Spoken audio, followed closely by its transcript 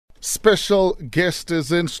Special guest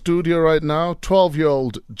is in studio right now,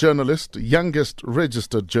 12-year-old journalist, youngest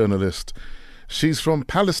registered journalist. She's from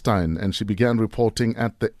Palestine and she began reporting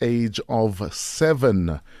at the age of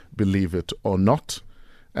 7, believe it or not.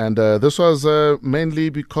 And this was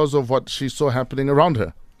mainly because of what she saw happening around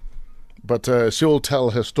her. But she'll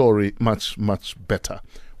tell her story much, much better.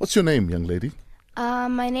 What's your name, young lady?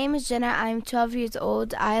 My name is Janna. I'm 12 years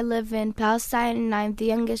old. I live in Palestine and I'm the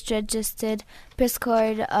youngest registered press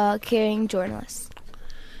card carrying journalist.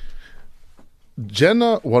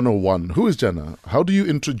 Janna 101. Who is Janna? How do you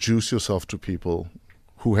introduce yourself to people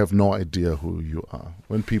who have no idea who you are?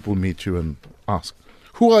 When people meet you and ask,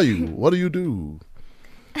 who are you? What do you do?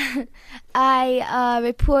 I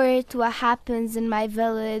report what happens in my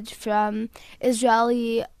village, from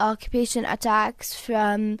Israeli occupation attacks,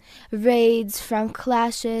 from raids, from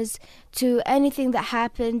clashes, to anything that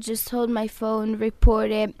happens. Just hold my phone, report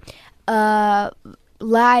it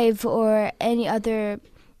live or any other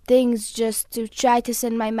things, just to try to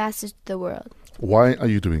send my message to the world. Why are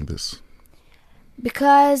you doing this?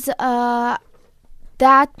 Because that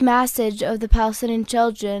message of the Palestinian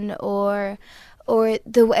children or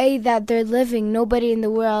the way that they're living, nobody in the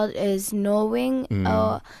world is knowing.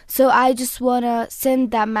 So I just want to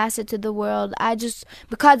send that message to the world.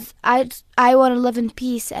 Because I want to live in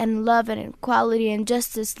peace and love and equality and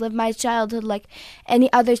justice, live my childhood like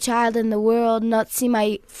any other child in the world, not see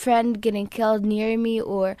my friend getting killed near me,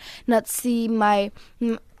 or not see my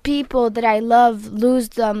people that I love lose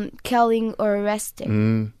them, killing or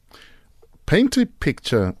arresting. Paint a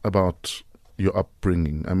picture about your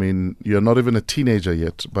upbringing. I mean, you're not even a teenager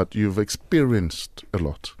yet, but you've experienced a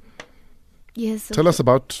lot. Yes. Tell us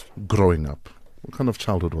about growing up. What kind of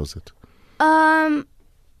childhood was it?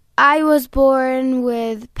 I was born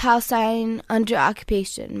with Palestine under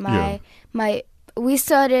occupation. We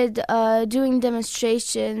started doing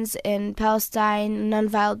demonstrations in Palestine,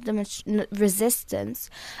 nonviolent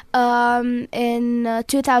resistance. In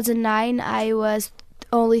 2009, I was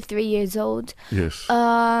only 3 years old. Yes.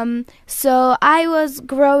 So I was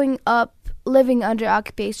growing up living under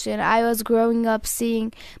occupation. I was growing up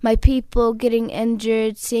seeing my people getting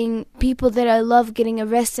injured, seeing people that I love getting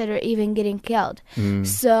arrested or even getting killed.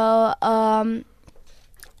 So,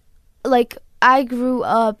 I grew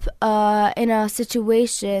up in a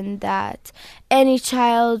situation that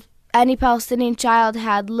any Palestinian child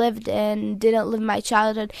had lived in, didn't live my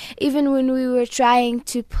childhood. Even when we were trying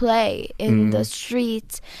to play in the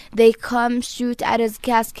streets, they come shoot at us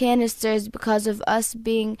gas canisters because of us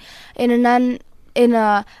being in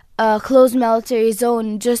a closed military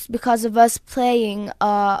zone, just because of us playing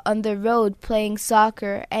on the road, playing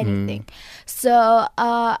soccer, anything. So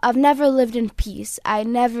I've never lived in peace. I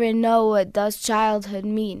never know what does childhood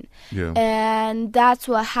mean. Yeah. And that's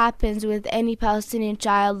what happens with any Palestinian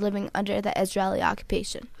child living under the Israeli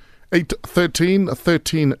occupation. 13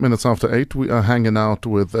 minutes after 8, we are hanging out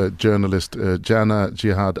with journalist Janna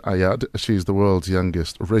Jihad Ayad. She's the world's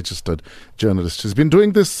youngest registered journalist. She's been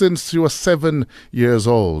doing this since she was 7 years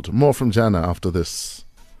old. More from Janna after this.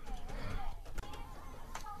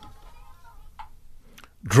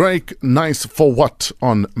 Drake, Nice for What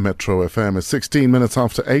on Metro FM. It's 16 minutes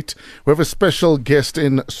after 8. We have a special guest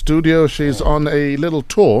in studio. She's on a little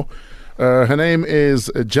tour. Her name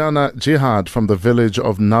is Janna Jihad from the village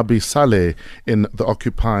of Nabi Saleh in the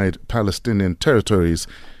occupied Palestinian territories.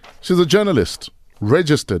 She's a journalist,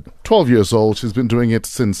 registered, 12 years old. She's been doing it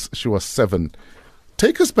since she was 7.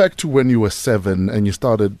 Take us back to when you were 7 and you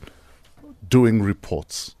started doing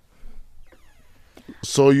reports.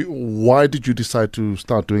 So why did you decide to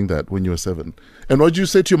start doing that when you were 7? And what did you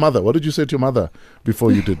say to your mother? What did you say to your mother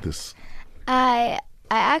before you did this? I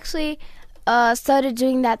actually started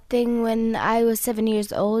doing that thing when I was 7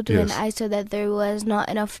 years old. Yes. When I saw that there was not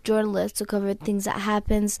enough journalists to cover things that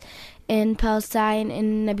happens in Palestine,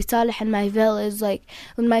 in Nabi Saleh, in my village. Like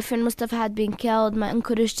when my friend Mustafa had been killed, my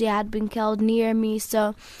uncle Rushdie had been killed near me.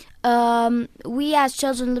 So we as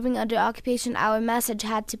children living under occupation, our message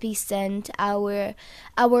had to be sent. Our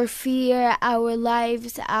fear, our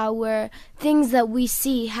lives, our things that we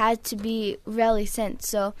see had to be really sent.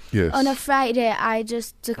 So yes. On a Friday, I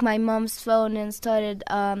just took my mom's phone and started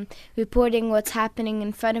reporting what's happening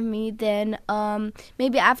in front of me. Then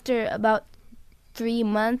maybe after about 3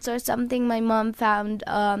 months or something, my mom found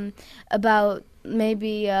about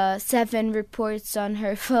maybe 7 reports on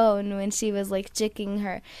her phone when she was like checking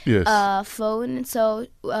her phone. So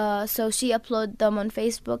she uploaded them on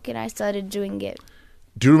Facebook and I started doing it.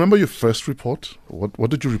 Do you remember your first report? What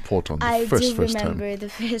did you report on the I first do time? remember the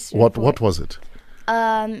first report. What was it?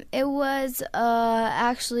 It was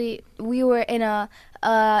actually, we were in a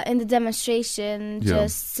in the demonstration,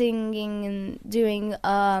 just singing and doing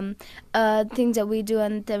things that we do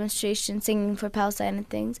on the demonstration, singing for Palestine and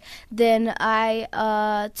things. Then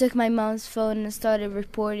I took my mom's phone and started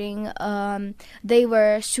reporting. They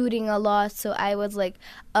were shooting a lot, so I was like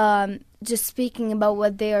just speaking about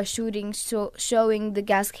what they are shooting, showing the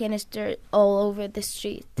gas canister all over the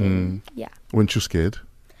street. And, yeah. Weren't you scared?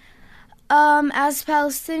 As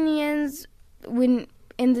Palestinians, when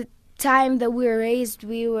in the time that we were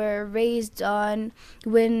raised on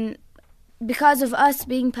because of us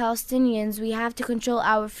being Palestinians, we have to control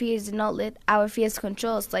our fears and not let our fears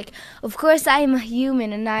control us. Like, of course, I am a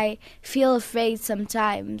human and I feel afraid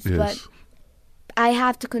sometimes, but I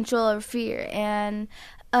have to control our fear. And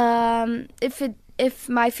if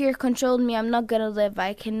my fear controlled me, I'm not gonna live.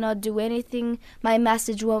 I cannot do anything. My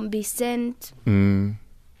message won't be sent.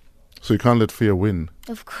 So you can't let fear win?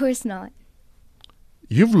 Of course not.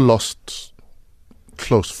 You've lost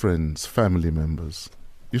close friends, family members.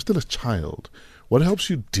 You're still a child. What helps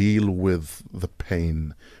you deal with the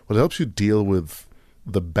pain? What helps you deal with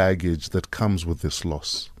the baggage that comes with this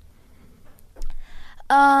loss?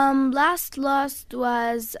 Last loss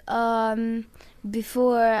was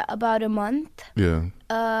before about a month. Yeah.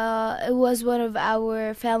 It was one of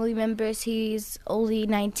our family members. He's only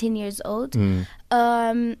 19 years old.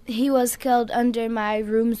 He was killed under my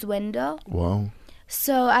room's window. Wow.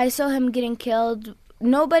 So I saw him getting killed.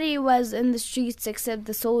 Nobody was in the streets except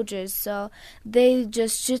the soldiers, so they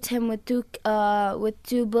just shot him with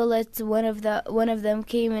two bullets. One of them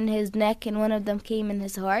came in his neck and one of them came in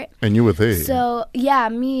his heart. And you were there? So yeah,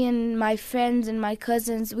 me and my friends and my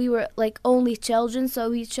cousins, we were like only children, so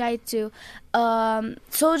we tried to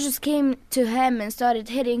soldiers came to him and started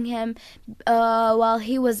hitting him while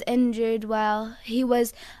he was injured, while he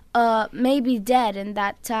was maybe dead in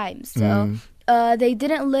that time. So they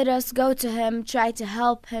didn't let us go to him, try to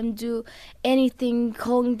help him, do anything,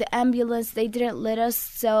 calling the ambulance. They didn't let us,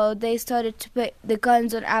 so they started to put the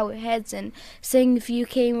guns on our heads and saying, if you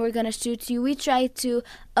came, we're gonna shoot you. We tried to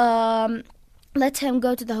let him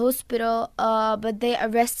go to the hospital, but they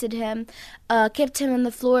arrested him, kept him on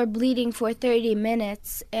the floor bleeding for 30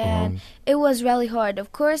 minutes, and it was really hard.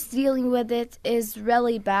 Of course, dealing with it is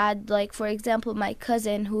really bad. Like, for example, my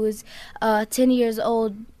cousin, who's 10 years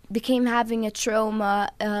old, became having a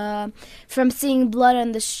trauma from seeing blood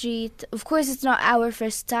on the street. Of course, it's not our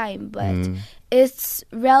first time, but it's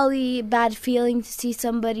really bad feeling to see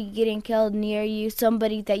somebody getting killed near you,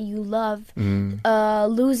 somebody that you love,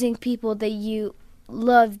 losing people that you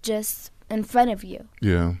love just in front of you.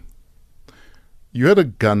 Yeah. You had a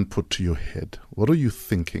gun put to your head. What are you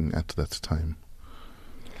thinking at that time?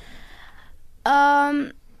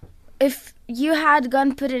 If you had a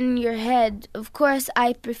gun put in your head, of course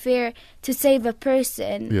I prefer to save a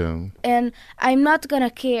person. Yeah. And I'm not gonna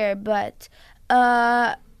care, but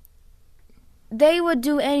they would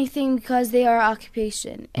do anything because they are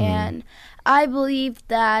occupation. And I believe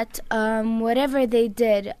that whatever they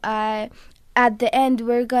did, at the end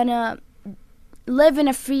we're gonna live in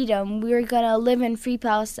a freedom. We're gonna live in free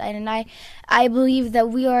Palestine, and I believe that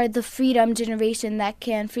we are the freedom generation that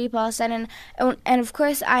can free Palestine, and of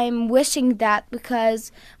course I'm wishing that,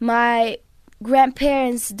 because my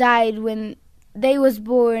grandparents died when they was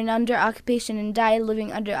born under occupation and died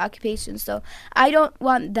living under occupation. So I don't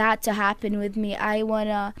want that to happen with me. I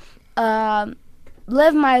wanna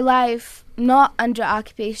live my life not under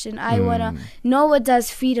occupation. I want to know what does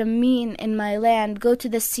freedom mean in my land. Go to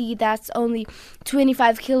the sea that's only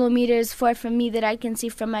 25 kilometers far from me, that I can see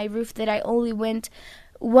from my roof, that I only went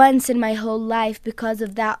once in my whole life because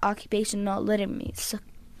of that occupation not letting me.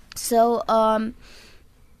 So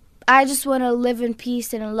I just want to live in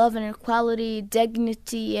peace and in love and equality,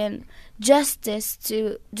 dignity and justice,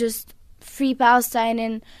 to just free Palestine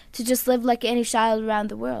and to just live like any child around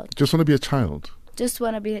the world. Just want to be a child. Just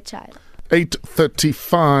want to be a child.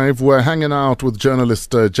 8:35, we're hanging out with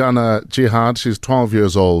journalist Janna Jihad. She's 12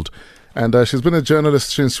 years old, and she's been a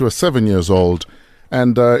journalist since she was 7 years old.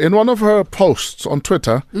 And in one of her posts on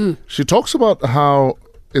Twitter, she talks about how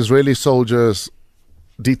Israeli soldiers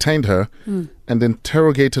detained her and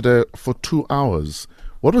interrogated her for 2 hours.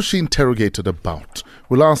 What was she interrogated about?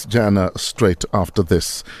 We'll ask Janna straight after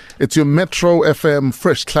this. It's your Metro FM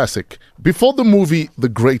Fresh Classic. Before the movie The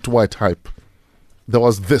Great White Hype, there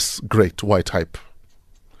was this great white hype.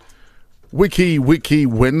 Wiki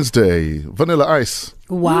Wednesday. Vanilla Ice.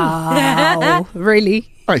 Wow.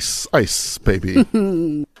 Really? Ice, baby.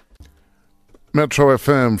 Metro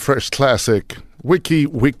FM Fresh Classic. Wiki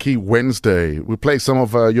Wednesday. We play some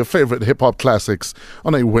of your favorite hip-hop classics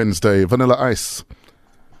on a Wednesday. Vanilla Ice.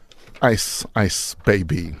 Ice,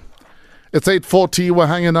 baby. It's 8:40. We're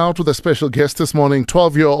hanging out with a special guest this morning,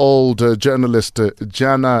 12-year-old journalist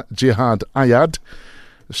Janna Jihad Ayad.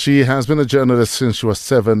 She has been a journalist since she was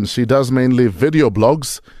 7. She does mainly video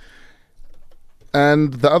blogs.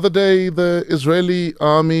 And the other day, the Israeli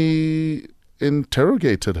army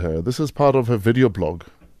interrogated her. This is part of her video blog.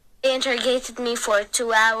 They interrogated me for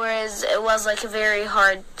 2 hours. It was like a very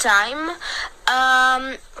hard time.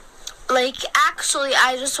 Actually,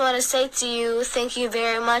 I just want to say to you, thank you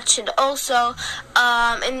very much. And also,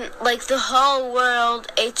 in like the whole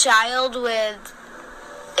world, a child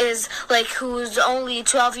who's only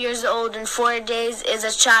 12 years old and 4 days is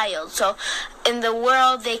a child. So in the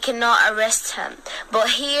world, they cannot arrest him. But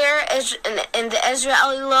here, in the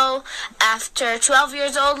Israeli law, after 12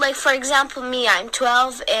 years old, like for example, me, I'm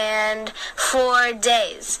 12 and 4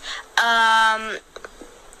 days.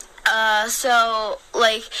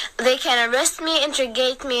 They can arrest me,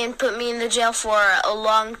 interrogate me, and put me in the jail for a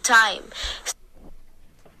long time.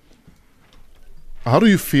 How do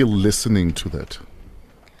you feel listening to that?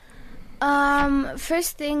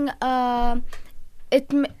 First thing, I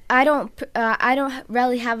don't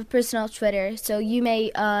really have a personal Twitter, so you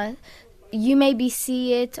maybe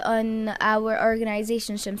see it on our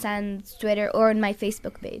organization Shamsan's Twitter or on my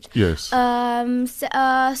Facebook page. Yes.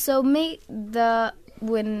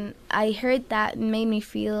 When I heard that, it made me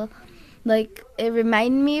feel like it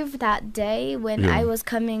reminded me of that day when I was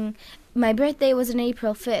coming. My birthday was on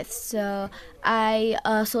April 5th, so I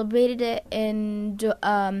celebrated it in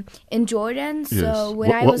Jordan. Yes. So when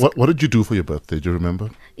what did you do for your birthday? Do you remember?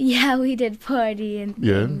 Yeah, we did party and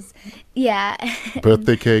things. Yeah.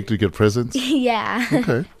 Birthday cake? Did you get presents? Yeah.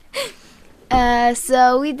 Okay.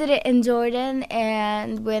 So we did it in Jordan,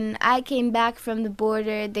 and when I came back from the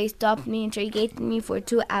border, they stopped me, interrogated me for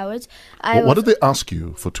 2 hours. What did they ask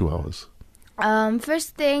you for 2 hours?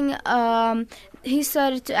 First thing, he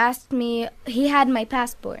started to ask me, he had my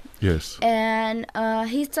passport. Yes. And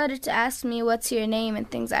he started to ask me, what's your name and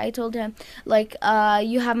things. I told him,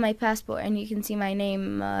 you have my passport and you can see my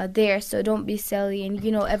name there, so don't be silly and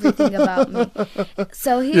you know everything about me.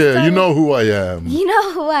 So he started, you know who I am. You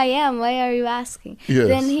know who I am, why are you asking? Yes.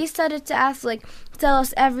 Then he started to ask, tell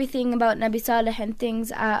us everything about Nabi Saleh and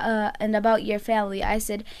things, and about your family. I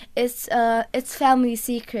said, it's family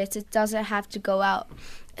secrets, it doesn't have to go out.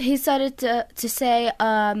 He started to say,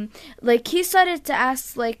 he started to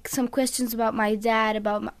ask, some questions about my dad,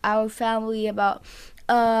 about our family, about,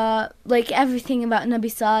 everything about Nabi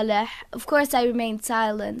Saleh. Of course, I remained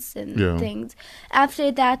silent and things.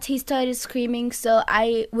 After that, he started screaming. So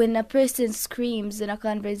when a person screams in a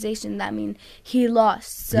conversation, that means he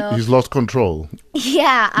lost. So he's lost control.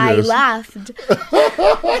 Yeah, yes. I laughed.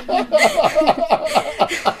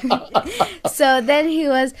 So then he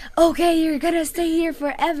was, okay, you're gonna stay here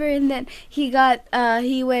forever. And then he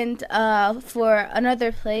went for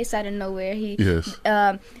another place. I don't know where he. Yes.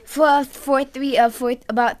 For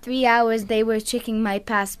about 3 hours, they were checking my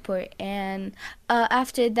passport, and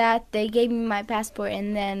after that, they gave me my passport,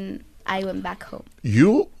 and then I went back home.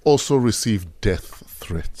 You also received death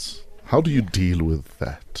threats. How do you deal with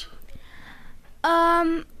that?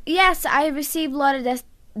 Yes, I received a lot of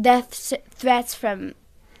death threats from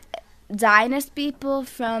Zionist people,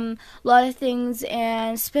 from a lot of things,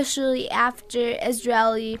 and especially after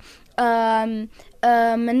Israeli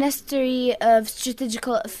Ministry of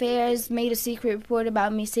Strategical Affairs made a secret report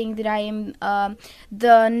about me, saying that I am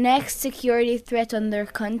the next security threat on their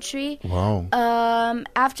country. Wow.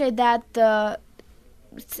 After that, the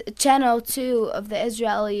channel 2 of the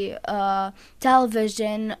Israeli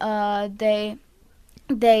television, they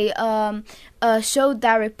showed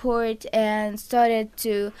that report and started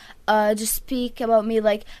to just speak about me,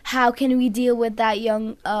 how can we deal with that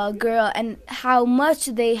young girl, and how much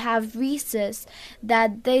they have racist,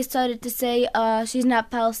 that they started to say she's not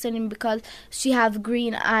Palestinian because she have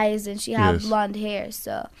green eyes and she have blonde hair.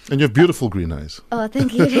 So. And you have beautiful green eyes. Oh,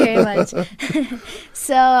 thank you very much.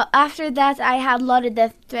 So after that, I had a lot of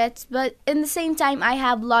death threats, but in the same time, I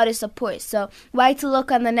have a lot of support. So why to look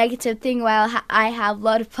on the negative thing while I have a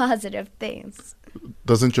lot of positive things?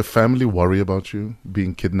 Doesn't your family worry about you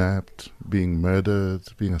being kidnapped, being murdered,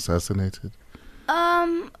 being assassinated?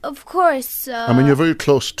 Of course. you're very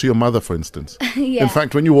close to your mother, for instance. Yeah. In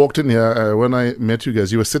fact, when you walked in here, when I met you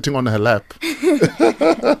guys, you were sitting on her lap.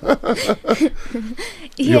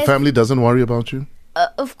 Your family doesn't worry about you?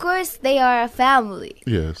 Of course, they are a family.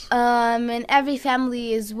 Yes. And every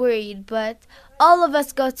family is worried, but all of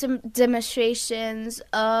us go to demonstrations.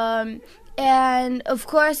 And of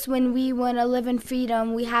course, when we want to live in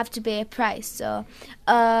freedom, we have to pay a price. So,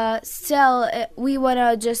 still, we want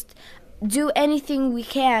to just do anything we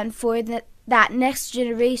can for the that next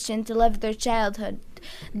generation to live their childhood,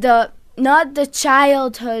 not the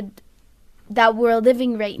childhood that we're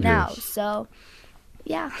living right now. Yes. So,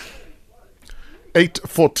 yeah.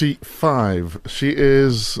 8:45. She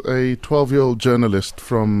is a 12-year-old journalist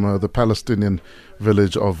from the Palestinian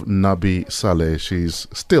village of Nabi Saleh. She's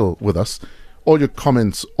still with us. All your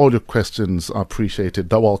comments, all your questions are appreciated.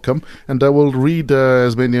 They're welcome. And I will read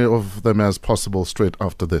as many of them as possible straight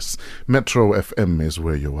after this. Metro FM is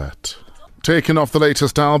where you're at. Taking off the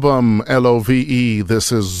latest album, LOVE,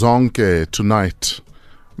 this is Zonke Tonight.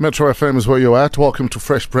 Metro FM is where you're at. Welcome to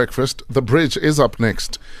Fresh Breakfast. The Bridge is up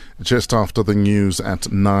next, just after the news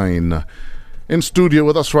at 9. In studio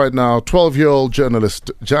with us right now, 12-year-old journalist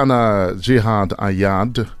Janna Jihad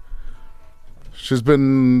Ayad. She's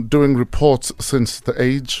been doing reports since the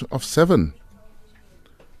age of 7.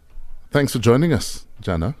 Thanks for joining us,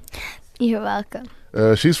 Janna. You're welcome.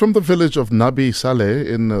 She's from the village of Nabi Saleh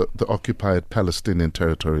in the occupied Palestinian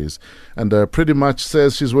territories, and pretty much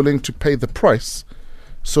says she's willing to pay the price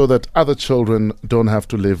so that other children don't have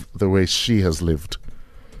to live the way she has lived.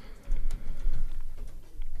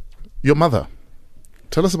 Your mother.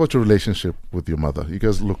 Tell us about your relationship with your mother. You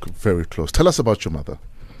guys look very close. Tell us about your mother.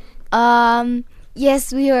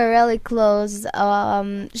 Yes, we were really close.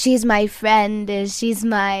 She's my friend, and she's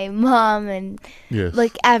my mom, and Yes.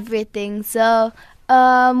 like everything. So,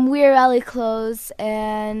 we're really close,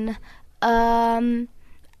 and I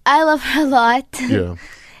love her a lot. Yeah.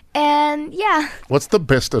 And yeah, What's the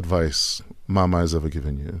best advice Mama has ever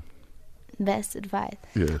given you? best advice.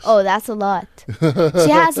 Yes. Oh, that's a lot. She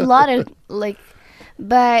has a lot of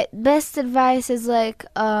but best advice is a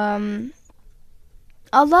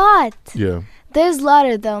lot. Yeah. There's a lot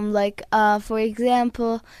of them. For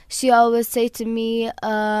example, she always say to me,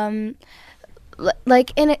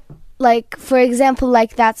 for example,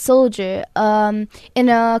 like that soldier, in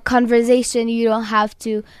a conversation, you don't have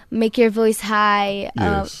to make your voice high.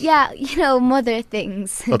 Yes. Yeah, mother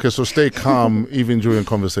things. Okay, so stay calm even during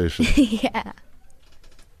conversation. Yeah.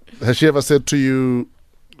 Has she ever said to you,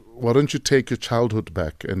 why don't you take your childhood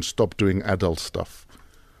back and stop doing adult stuff?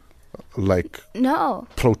 Like No.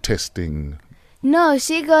 protesting? No,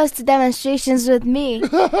 she goes to demonstrations with me.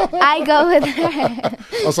 I go with her.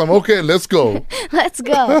 Awesome. Okay, let's go. Let's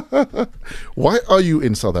go. Why are you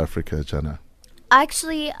in South Africa, Janna?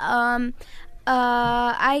 Actually,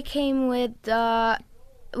 I came with our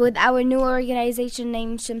new organization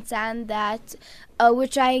named Shamsan that we're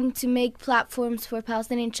trying to make platforms for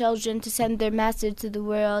Palestinian children to send their message to the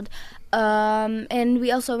world. And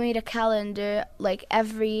we also made a calendar,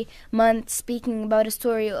 every month, speaking about a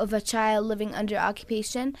story of a child living under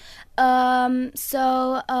occupation.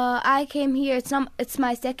 So I came here. It's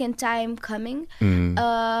my second time coming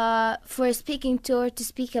for a speaking tour to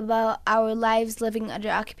speak about our lives living under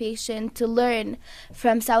occupation, to learn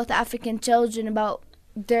from South African children about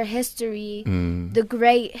their history, the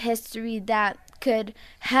great history that could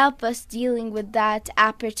help us dealing with that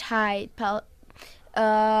apartheid,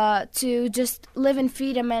 to just live in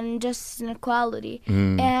freedom and just in equality,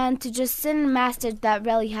 and to just send a message that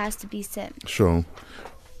really has to be sent. Sure.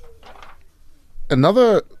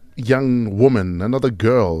 Another young woman, another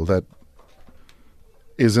girl that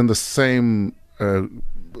is in the same,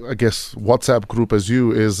 WhatsApp group as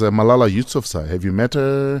you is Malala Yousafzai. Have you met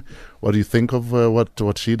her? What do you think of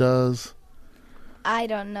what she does? I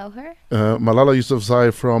don't know her. Malala Yousafzai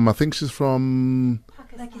I think she's from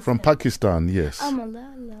Pakistan, yes. Oh,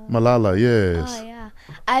 Malala. Malala, yes. Oh, yeah.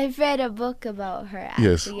 I've read a book about her,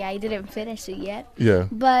 Yes. actually. I didn't finish it yet. Yeah.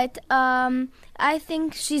 But I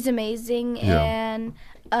think she's amazing, Yeah. and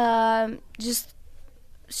just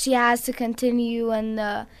she has to continue on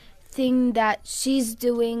the thing that she's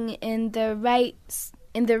doing in the right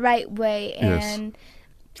way, Yes. and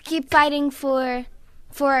keep fighting for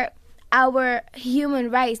our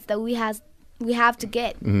human rights that we have to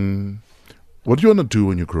get. What do you want to do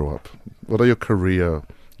when you grow up? What are your career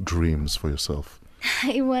dreams for yourself?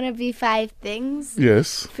 I want to be 5 things.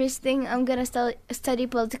 Yes. First thing, I'm going to study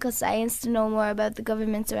political science to know more about the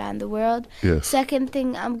governments around the world. Yes. Second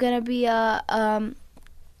thing, I'm going to be a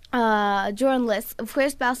journalist. Of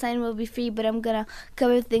course, Palestine will be free, but I'm going to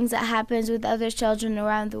cover things that happens with other children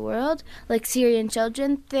around the world, like Syrian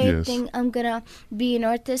children. Third Yes. thing, I'm going to be an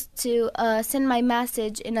artist to send my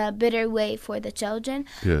message in a better way for the children.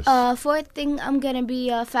 Yes. Fourth thing, I'm going to be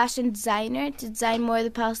a fashion designer to design more of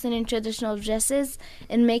the Palestinian traditional dresses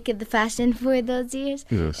and make it the fashion for those years.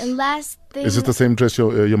 Yes. And last thing... Is it the same dress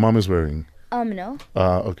your mom is wearing? No.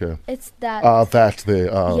 Okay. It's that. That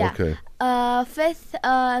there. Yeah. Okay. Fifth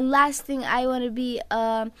and last thing, I want to be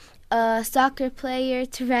a soccer player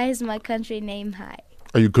to rise my country name high.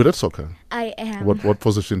 Are you good at soccer? I am. What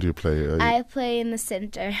position do you play? I play in the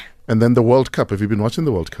center. And then the World Cup. Have you been watching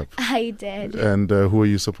the World Cup? I did. And who are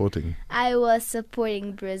you supporting? I was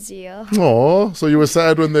supporting Brazil. Oh, so you were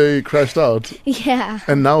sad when they crashed out. Yeah.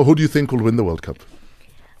 And now, who do you think will win the World Cup?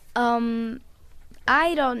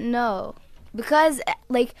 I don't know, because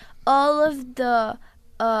like all of the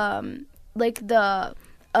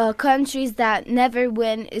countries that never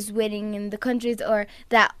win is winning, and the countries or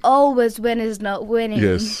that always win is not winning.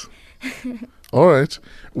 Yes. All right.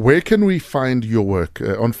 Where can we find your work?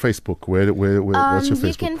 On Facebook? Where what's your Facebook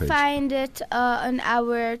You can page? find it on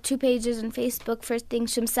our 2 pages on Facebook. First thing,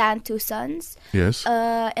 Shamsan, 2 sons. Yes.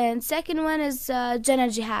 And second one is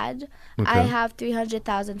Janna Jihad. Okay. I have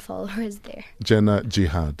 300,000 followers there. Janna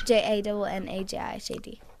Jihad.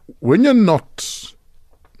 JANNAJIHAD. When you're not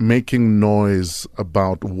making noise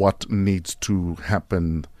about what needs to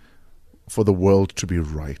happen for the world to be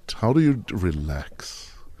right, how do you relax?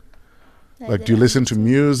 Like, do you listen to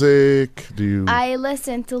music? Do you? I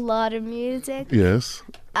listen to a lot of music. Yes.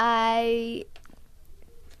 I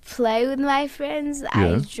play with my friends.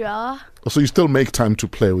 Yeah. I draw. So you still make time to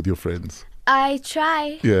play with your friends? I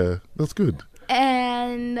try. Yeah, that's good.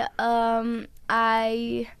 And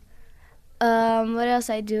what else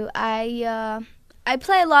I do? I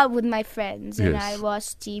play a lot with my friends, and Yes. I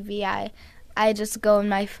watch TV. I just go on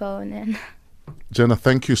my phone and. Janna,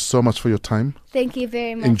 thank you so much for your time. Thank you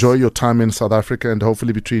very much. Enjoy your time in South Africa, and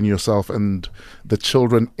hopefully between yourself and the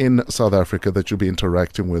children in South Africa that you'll be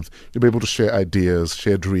interacting with, you'll be able to share ideas,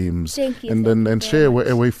 share dreams, Thank you, and thank you and very share much.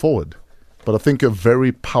 a way forward. But I think you're a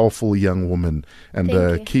very powerful young woman, and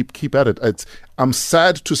Thank you. keep at it. I'm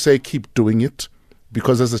sad to say keep doing it,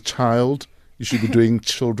 because as a child you should be doing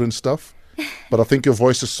children stuff. But I think your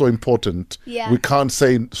voice is so important. Yeah. We can't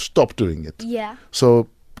say stop doing it. Yeah. So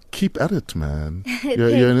keep at it, man. You're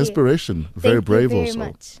Thank an you. inspiration. Very Thank brave you very also.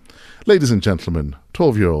 much. Ladies and gentlemen,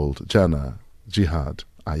 12-year-old Janna Jihad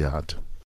Ayad.